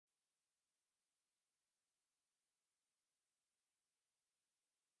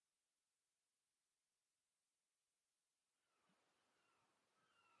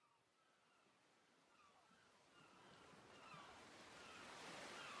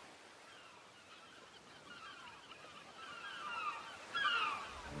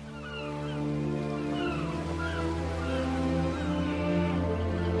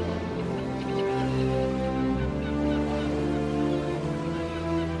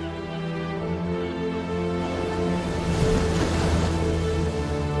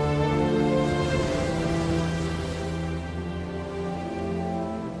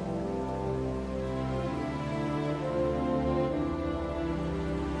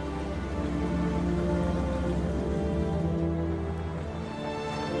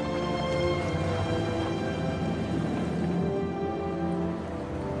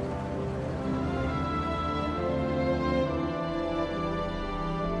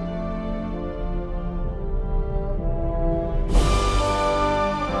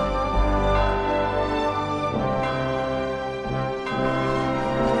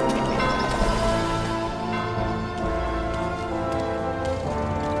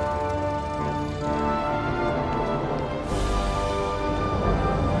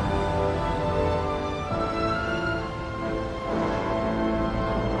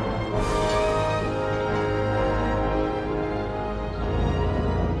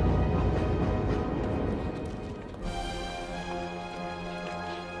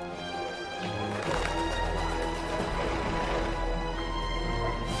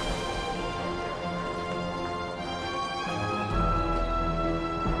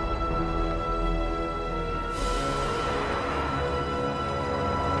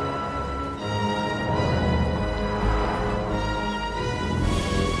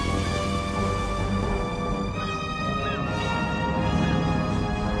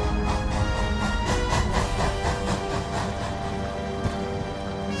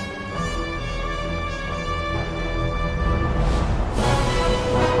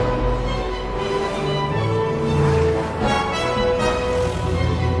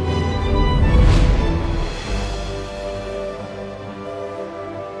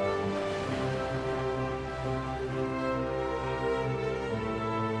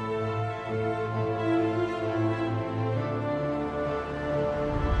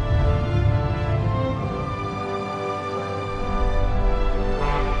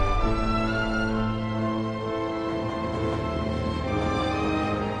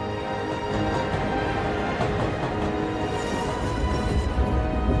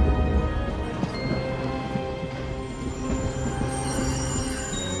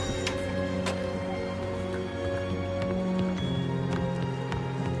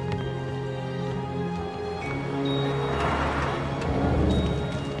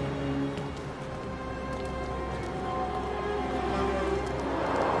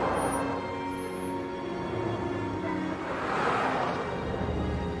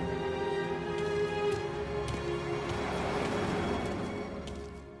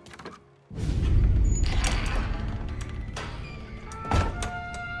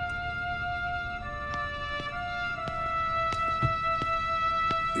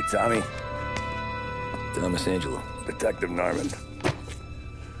Tommy. Tommyangelo. Detective Norman.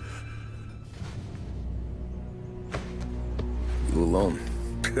 You alone?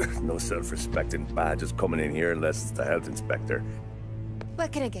 No self-respecting badges coming in here unless it's the health inspector.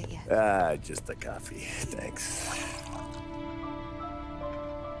 What can I get you? Just a coffee. Thanks.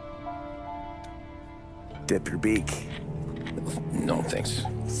 Dip your beak. No, thanks.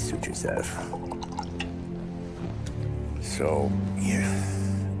 Suit yourself. So, you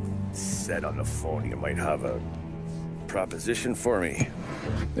said on the phone you might have a proposition for me.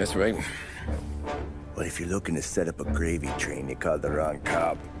 That's right. Well, if you're looking to set up a gravy train, you called the wrong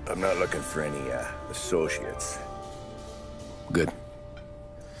cop. I'm not looking for any, associates. Good.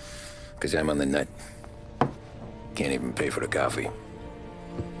 Because I'm on the nut. Can't even pay for the coffee.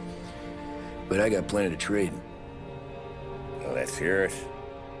 But I got plenty to trade. Well, let's hear it.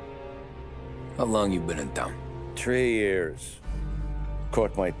 How long you been in town? 3 years.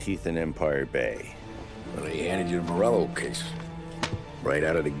 Caught my teeth in Empire Bay. Well, they handed you the Morello case. Right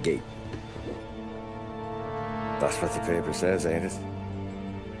out of the gate. That's what the paper says, ain't it?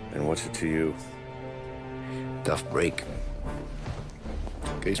 And what's it to you? Tough break.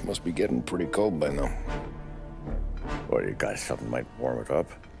 Case must be getting pretty cold by now. Or you got something might warm it up?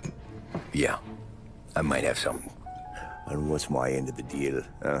 Yeah, I might have something. And what's my end of the deal?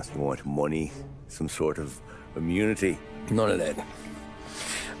 You want money? Some sort of immunity? None of that.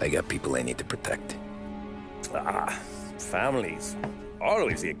 I got people I need to protect. Families.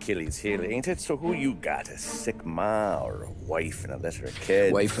 Always the Achilles heel, ain't it? So who you got? A sick ma or a wife and a litter of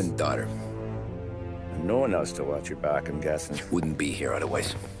kids? Wife and daughter. And no one else to watch your back, I'm guessing. Wouldn't be here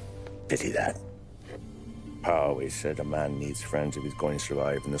otherwise. Pity that. Pa always said a man needs friends if he's going to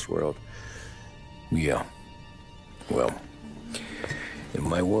survive in this world. Yeah. Well, in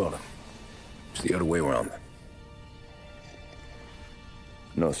my world, it's the other way around.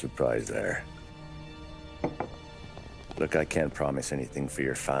 No surprise there. Look, I can't promise anything for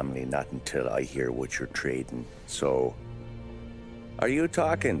your family, not until I hear what you're trading. So, are you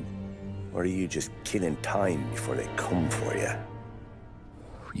talking? Or are you just killing time before they come for you?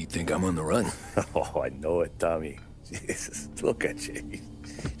 You think I'm on the run? Oh, I know it, Tommy. Jesus, look at you.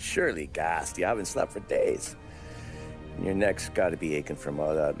 Surely gassed. You haven't slept for days. And your neck's got to be aching from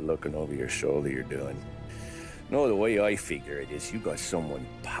all that looking over your shoulder you're doing. No, the way I figure it is you got someone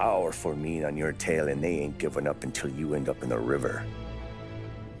powerful mean on your tail and they ain't giving up until you end up in the river.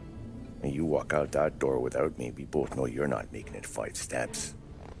 And you walk out that door without me, we both know you're not making it 5 steps.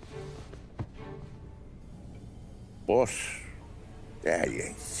 But, yeah,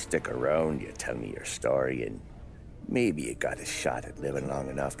 you stick around, you tell me your story, and maybe you got a shot at living long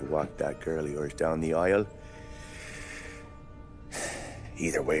enough to walk that girl of yours down the aisle.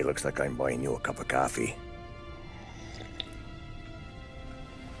 Either way, looks like I'm buying you a cup of coffee.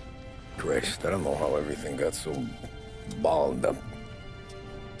 Christ, I don't know how everything got so balled up.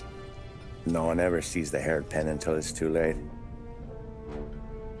 No one ever sees the hairpin until it's too late.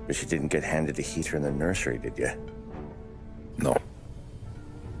 But you didn't get handed a heater in the nursery, did you? No.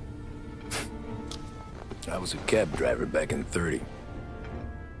 I was a cab driver back in '30.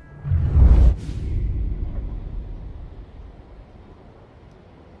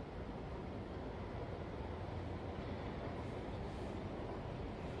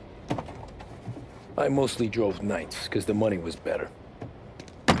 I mostly drove nights, because the money was better.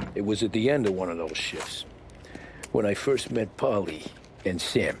 It was at the end of one of those shifts, when I first met Polly and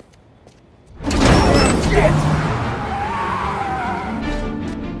Sam. Shit!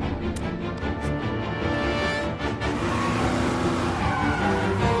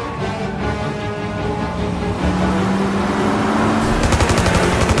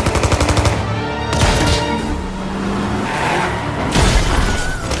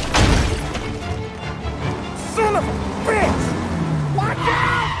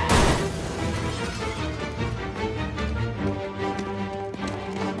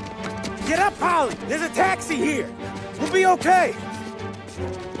 There's a taxi here. We'll be okay.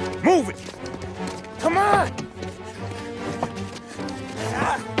 Move it. Come on.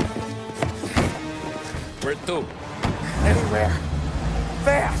 Where to? Anywhere.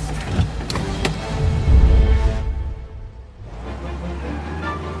 Fast.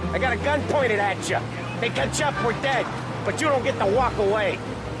 I got a gun pointed at you. They catch up, we're dead. But you don't get to walk away.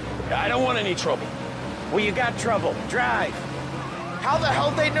 I don't want any trouble. Well, you got trouble. Drive. How the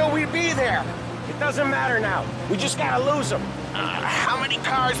hell they know we'd be there? It doesn't matter now. We just gotta lose them. How many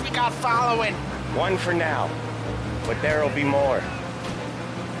cars we got following? 1 for now. But there'll be more.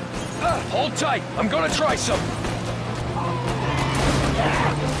 Hold tight. I'm gonna try something.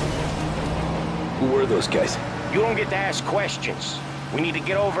 Who were those guys? You don't get to ask questions. We need to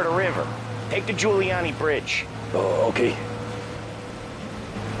get over the river. Take the Giuliani Bridge. Oh, okay.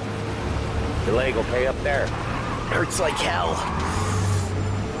 Your leg okay up there? Hurts like hell.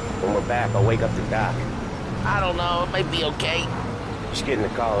 When we're back, I'll wake up the doc. I don't know, it might be okay. Just getting the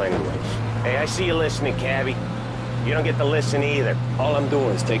call anyways. Hey, I see you listening, cabbie. You don't get to listen either. All I'm doing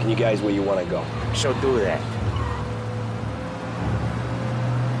is taking you guys where you want to go. So do that.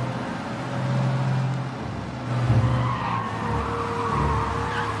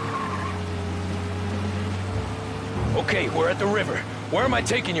 Okay, we're at the river. Where am I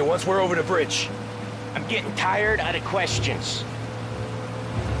taking you once we're over the bridge? I'm getting tired of the questions.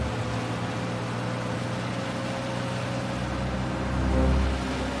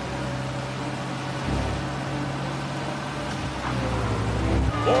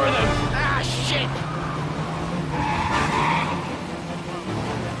 More of them! Ah, shit!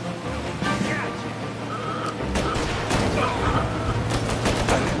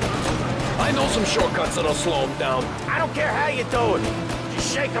 I know some shortcuts that'll slow them down. I don't care how you do it.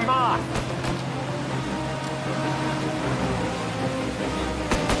 Just shake them off.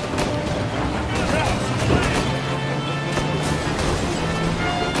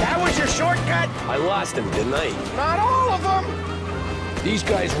 That was your shortcut? I lost him, didn't I? Not all of them. These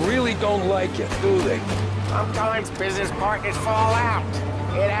guys really don't like you, do they? Sometimes business partners fall out.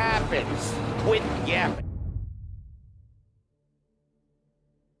 It happens. Quit yapping.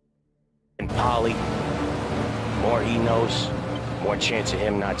 And Polly, more he knows, more chance of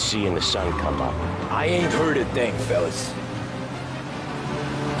him not seeing the sun come up. I ain't heard a thing, fellas.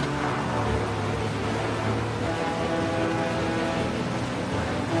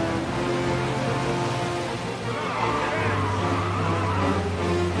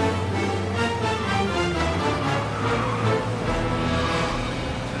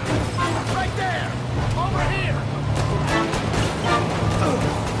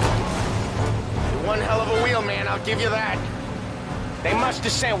 I'll give you that. They must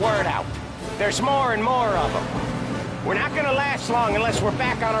have sent word out. There's more and more of them. We're not gonna last long unless we're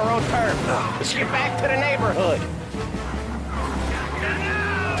back on our own turf. Let's get back to the neighborhood.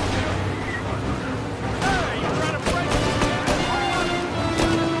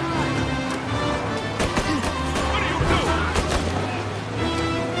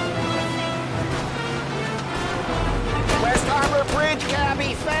 West Harbor Bridge,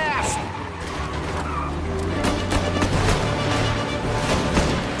 cabby, fast!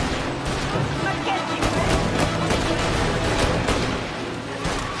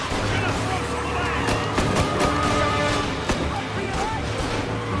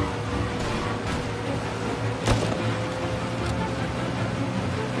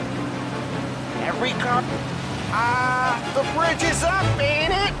 The bridge is up,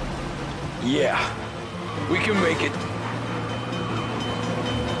 ain't it? Yeah, we can make it.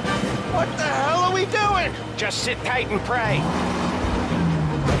 What the hell are we doing? Just sit tight and pray.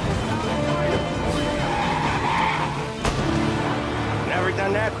 Never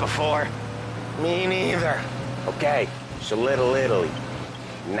done that before. Me neither. Okay, so Little Italy.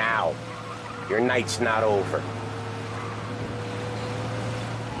 Now. Your night's not over.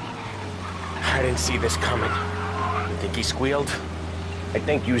 I didn't see this coming. You think he squealed? I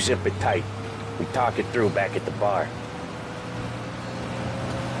think you zip it tight. We talk it through back at the bar.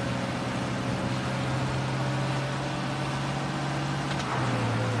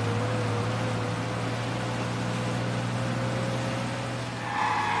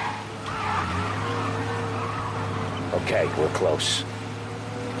 Okay, we're close.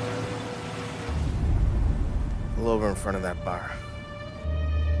 Pull over in front of that bar.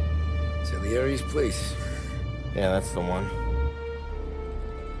 Salieri's place. Yeah, that's the one.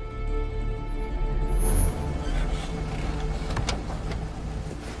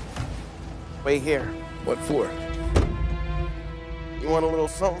 Wait here. What for? You want a little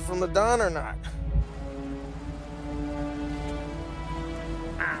something from the Don or not?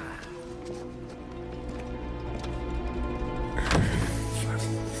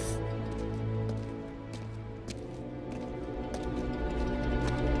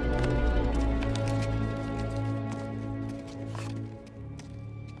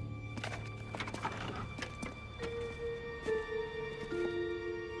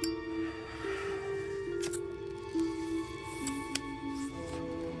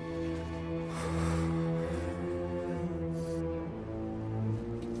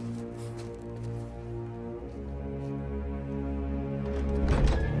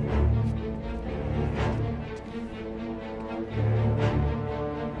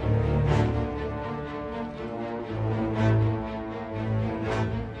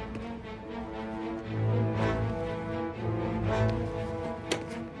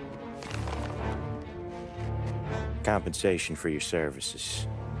 compensation for your services.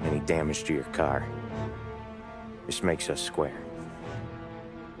 Any damage to your car. This makes us square.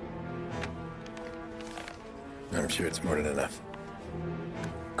 I'm sure it's more than enough.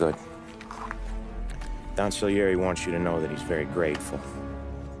 Good. Don Salieri wants you to know that he's very grateful.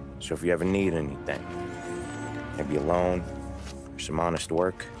 So if you ever need anything, maybe a loan or some honest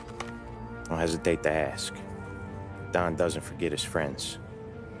work, don't hesitate to ask. Don doesn't forget his friends.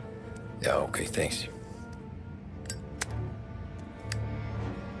 Yeah, okay, thanks.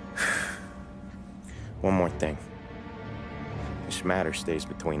 One more thing. This matter stays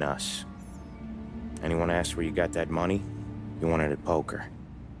between us. Anyone asks where you got that money, you won it at poker.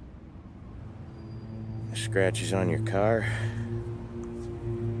 The scratches on your car,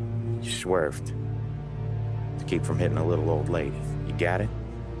 you swerved to keep from hitting a little old lady. You got it?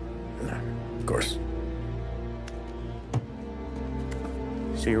 Of course.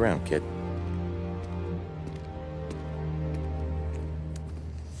 See you around, kid.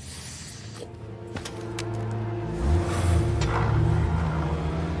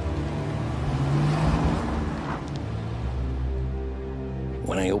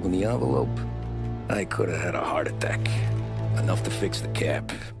 When I opened the envelope, I could have had a heart attack. Enough to fix the cap.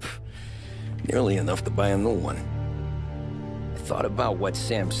 Nearly enough to buy a new one. I thought about what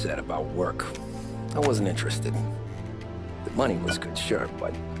Sam said about work. I wasn't interested. The money was good, sure,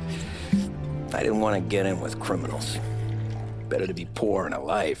 but I didn't want to get in with criminals. Better to be poor and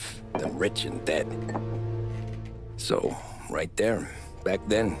alive than rich and dead. So, right there, back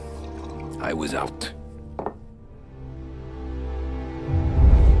then, I was out.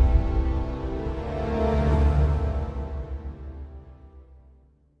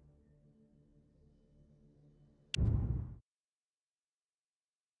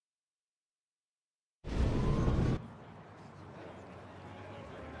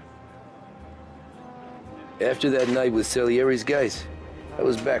 After that night with Salieri's guys, I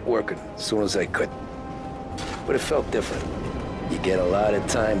was back working as soon as I could. But it felt different. You get a lot of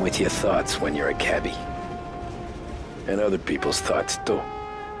time with your thoughts when you're a cabbie. And other people's thoughts, too.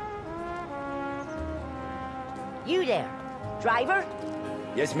 You there, driver?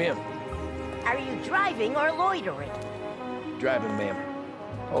 Yes, ma'am. Are you driving or loitering? Driving, ma'am.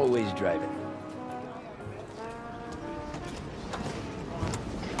 Always driving.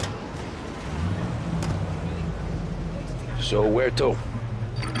 So where to?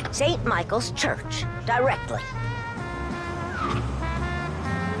 St. Michael's Church, directly.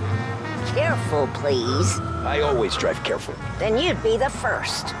 Careful, please. I always drive careful. Then you'd be the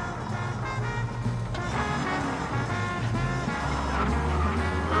first.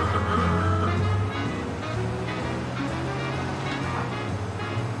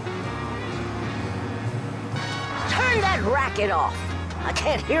 Turn that racket off. I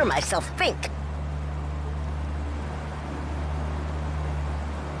can't hear myself think.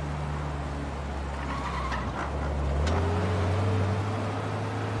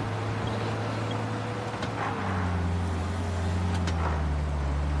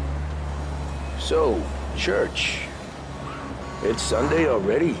 So, church. It's Sunday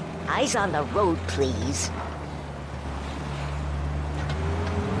already? Eyes on the road, please.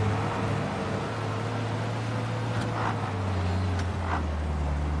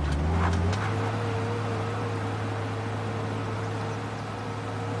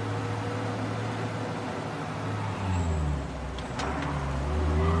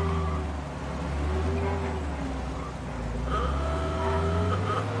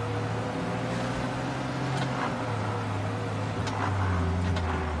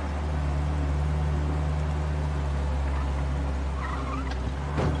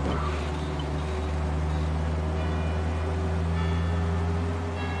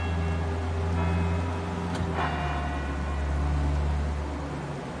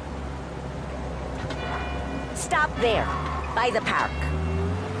 Stop there, by the park.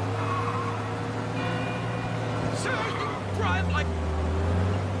 Sir, you drive like...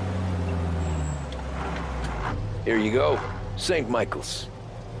 Here you go. St. Michael's.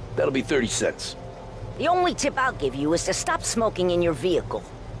 That'll be 30 cents. The only tip I'll give you is to stop smoking in your vehicle.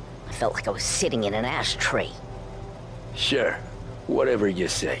 I felt like I was sitting in an ashtray. Sure. Whatever you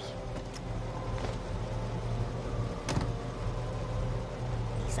say.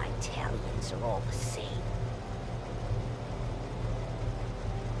 These Italians are all the same.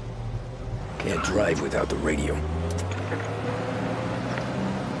 Can't drive without the radio.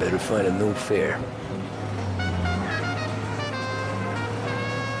 Better find a new fare.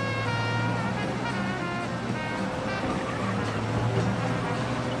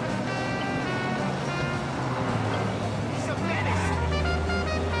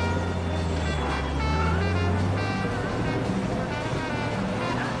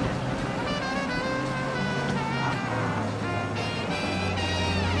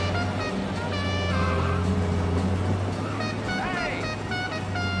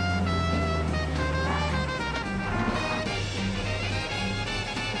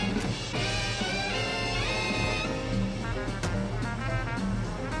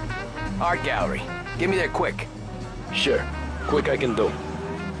 Art gallery. Get me there quick. Sure. Quick I can do.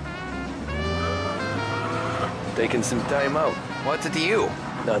 Taking some time out. What's it to you?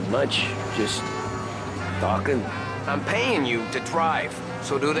 Not much. Just talking. I'm paying you to drive,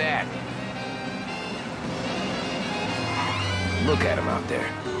 so do that. Look at him out there.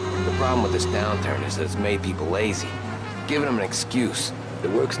 The problem with this downturn is that it's made people lazy. Giving them an excuse. The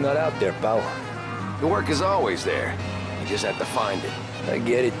work's not out there, pal. The work is always there. You just have to find it. I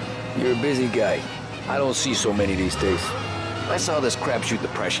get it. You're a busy guy. I don't see so many these days. I saw this crapshoot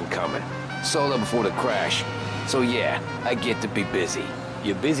depression coming. Sold up before the crash. So yeah, I get to be busy.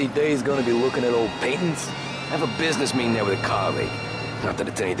 Your busy day's gonna be looking at old paintings? I have a business meeting there with a colleague. Not that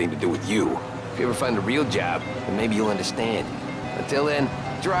it's anything to do with you. If you ever find a real job, then maybe you'll understand. Until then,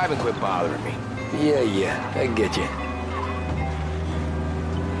 drive and quit bothering me. Yeah, I get you.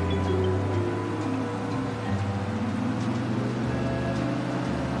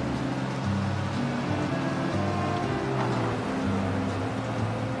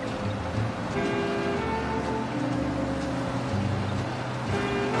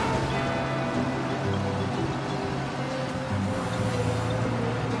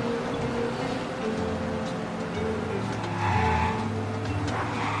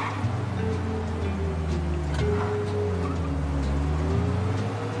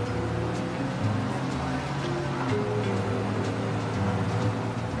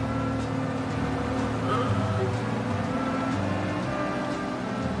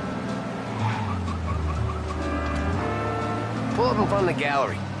 Pull up in front of the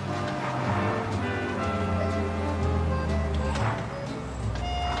gallery.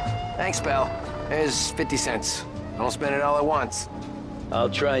 Thanks, pal. There's 50 cents. Don't spend it all at once. I'll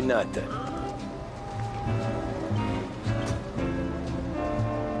try not to.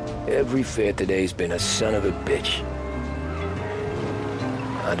 Every fare today's been a son of a bitch.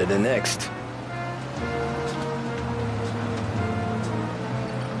 On to the next.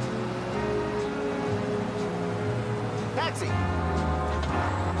 Taxi!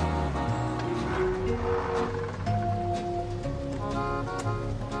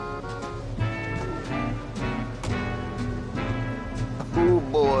 Oh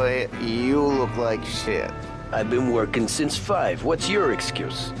boy, you look like shit. I've been working since 5. What's your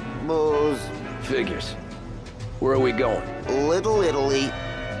excuse? Booze. Figures. Where are we going? Little Italy,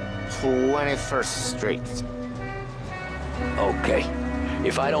 21st Street. Okay.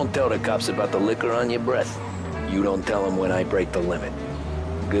 If I don't tell the cops about the liquor on your breath, you don't tell them when I break the limit.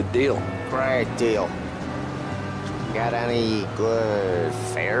 Good deal. Great deal. Got any good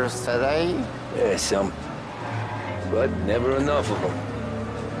fares today? Yeah, some. But never enough of them.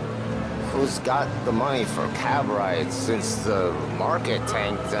 Who's got the money for cab rides since the market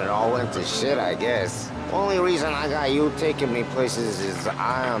tanked and it all went to shit, I guess? Only reason I got you taking me places is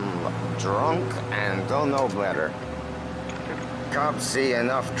I'm drunk and don't know better. Cops see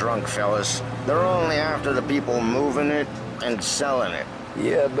enough drunk fellas. They're only after the people moving it and selling it.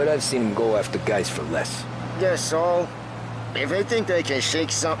 Yeah, but I've seen them go after guys for less. Guess so. If they think they can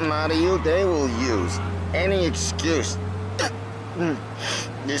shake something out of you, they will use any excuse.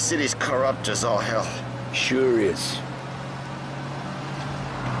 This city's corrupt as all hell. Sure is.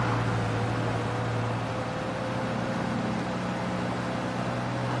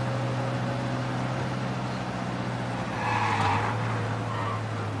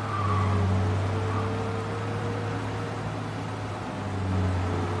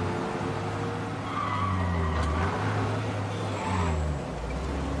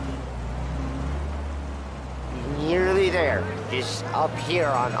 Nearly there. Just up here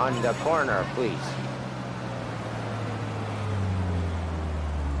on the corner, please.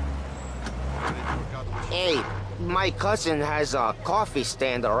 Hey, my cousin has a coffee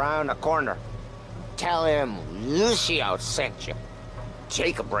stand around the corner. Tell him Lucio sent you.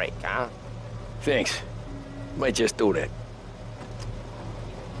 Take a break, huh? Thanks. Might just do that.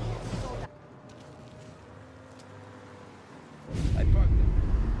 I parked it.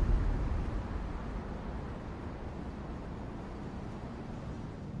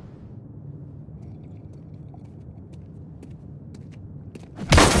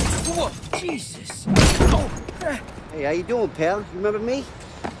 Whoa, Jesus! Hey, how you doing, pal? You remember me?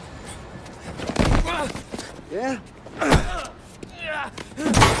 Yeah?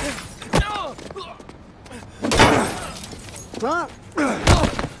 Huh?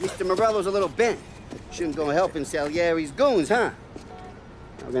 Mr. Morello's a little bent. Shouldn't go helping Salieri's goons, huh?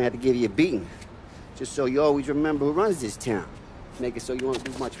 I'm gonna have to give you a beating. Just so you always remember who runs this town. Make it so you won't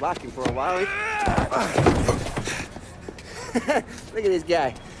do much rocking for a while. Look at this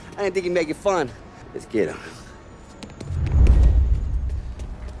guy. I didn't think he'd make it fun. Let's get him.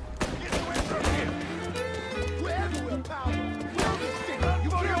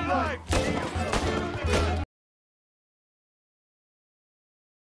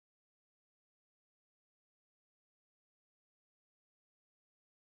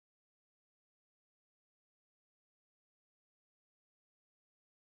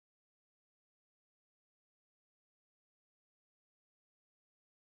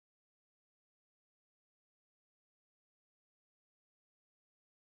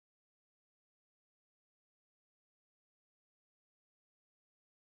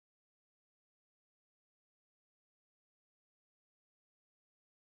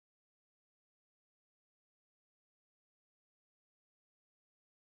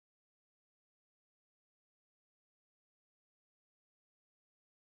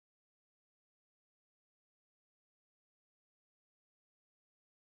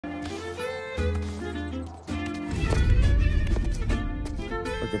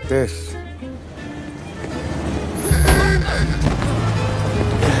 Look at this.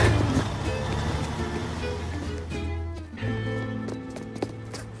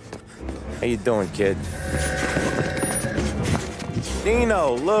 How you doing, kid?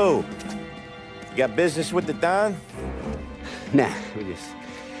 Dino, Lou. You got business with the Don? Nah, we're just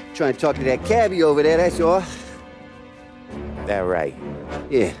trying to talk to that cabbie over there, that's all. That right.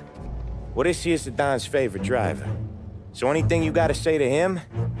 Yeah. Well, this here's the Don's favorite driver. So anything you gotta say to him,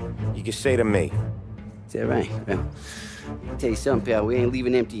 you can say to me. Is that right? Well, I'll tell you something, pal. We ain't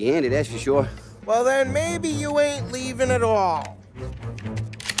leaving empty-handed, that's for sure. Well, then maybe you ain't leaving at all.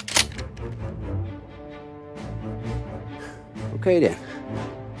 Okay, then.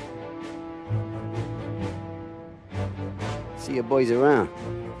 See your boys around.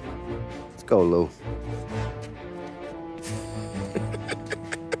 Let's go, Lou.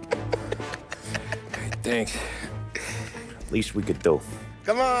 Thanks. Least we could do.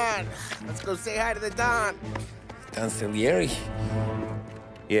 Come on, let's go say hi to the Don. Don Salieri?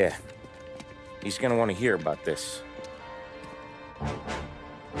 Yeah. He's gonna want to hear about this.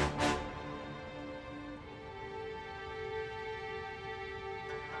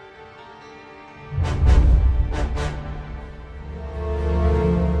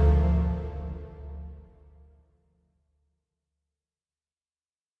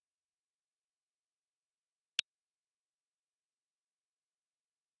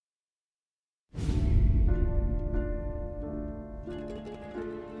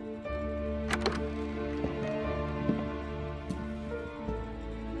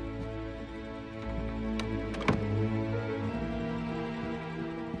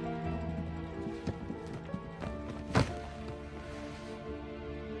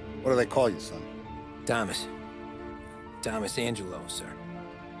 What do they call you, son? Thomas. Tommyangelo, sir.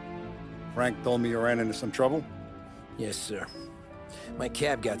 Frank told me you ran into some trouble? Yes, sir. My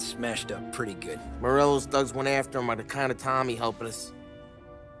cab got smashed up pretty good. Morello's thugs went after him by the kind of Tommy helping us.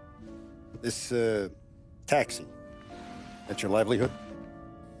 This, taxi, that's your livelihood?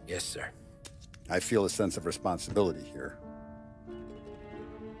 Yes, sir. I feel a sense of responsibility here.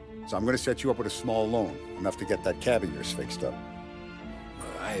 So I'm gonna set you up with a small loan, enough to get that cab of yours fixed up.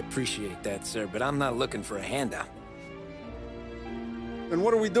 I appreciate that, sir, but I'm not looking for a handout. Then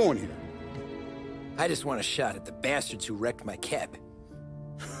what are we doing here? I just want a shot at the bastards who wrecked my cab.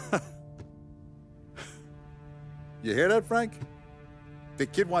 You hear that, Frank? The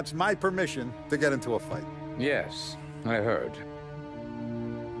kid wants my permission to get into a fight. Yes, I heard.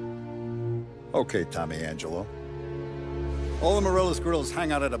 Okay, Tommyangelo. All the Morello's girls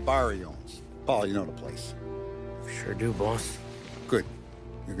hang out at a bar he owns. Paul, you know the place. Sure do, boss. Good.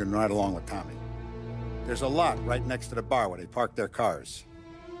 You can ride along with Tommy. There's a lot right next to the bar where they park their cars.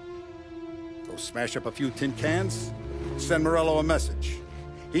 Go smash up a few tin cans, send Morello a message.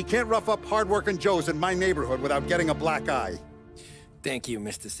 He can't rough up hard-working Joes in my neighborhood without getting a black eye. Thank you,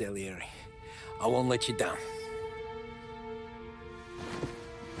 Mr. Salieri. I won't let you down.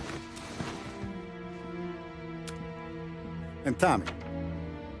 And Tommy,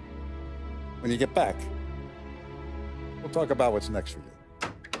 when you get back, we'll talk about what's next for you.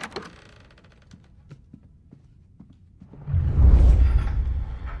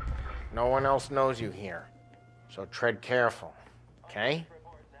 No one else knows you here, so tread careful, okay?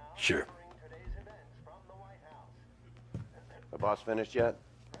 Sure. The boss finished yet?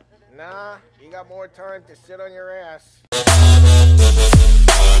 Nah, you got more time to sit on your ass.